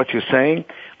familiar with what you're saying.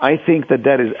 I think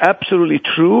that is absolutely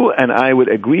true, and I would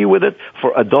agree with it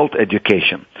for adult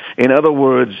education. In other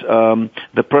words,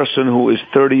 the person who is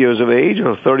 30 years of age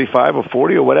or 35 or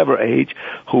 40 or whatever age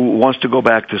who wants to go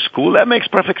back to school, that makes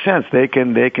perfect sense. They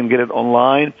can get it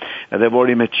online. They've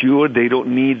already matured. They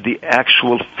don't need the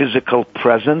actual physical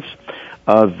presence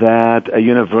that a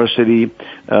university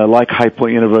like High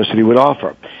Point University would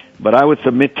offer. But I would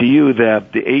submit to you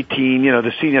that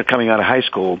the senior coming out of high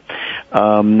school,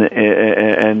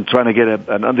 and trying to get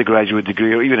an undergraduate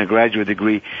degree or even a graduate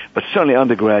degree, but certainly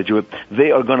undergraduate, they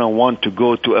are going to want to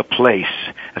go to a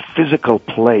physical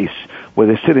place where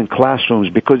they sit in classrooms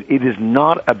because it is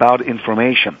not about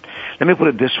information. Let me put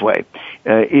it this way.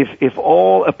 If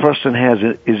all a person has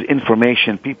is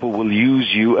information, people will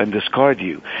use you and discard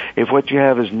you. If what you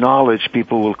have is knowledge,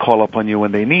 people will call upon you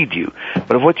when they need you.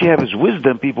 But if what you have is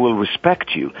wisdom, people will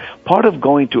respect you. Part of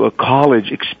going to a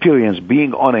college experience,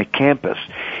 being on a campus,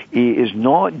 is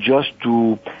not just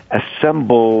to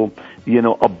assemble,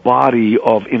 a body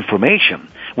of information,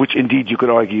 which indeed you could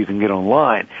argue you can get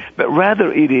online, but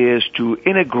rather it is to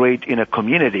integrate in a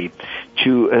community,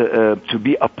 to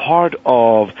be a part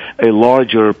of a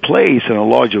larger place and a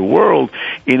larger world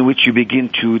in which you begin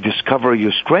to discover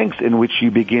your strengths, in which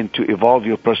you begin to evolve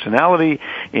your personality,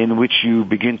 in which you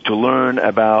begin to learn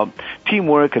about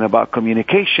teamwork and about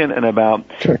communication and about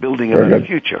building a better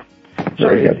future. So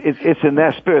it's in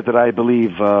that spirit that I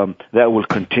believe that will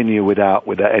continue without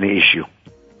any issue.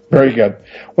 Very good.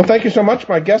 Well, thank you so much.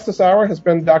 My guest this hour has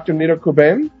been Dr. Nido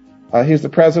Qubein. He's the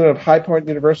president of High Point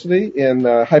University in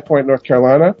High Point, North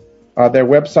Carolina. Their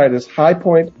website is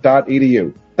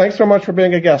highpoint.edu. Thanks so much for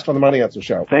being a guest on the Money Answer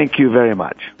Show. Thank you very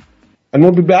much. And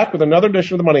we'll be back with another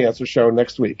edition of the Money Answer Show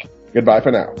next week. Goodbye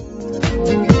for now.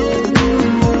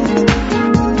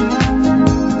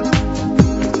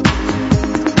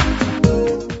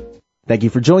 Thank you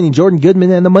for joining Jordan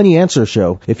Goodman and the Money Answer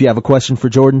Show. If you have a question for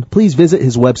Jordan, please visit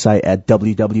his website at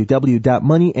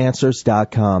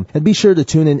www.moneyanswers.com. And be sure to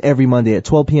tune in every Monday at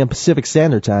 12 p.m. Pacific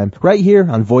Standard Time right here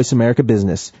on Voice America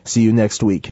Business. See you next week.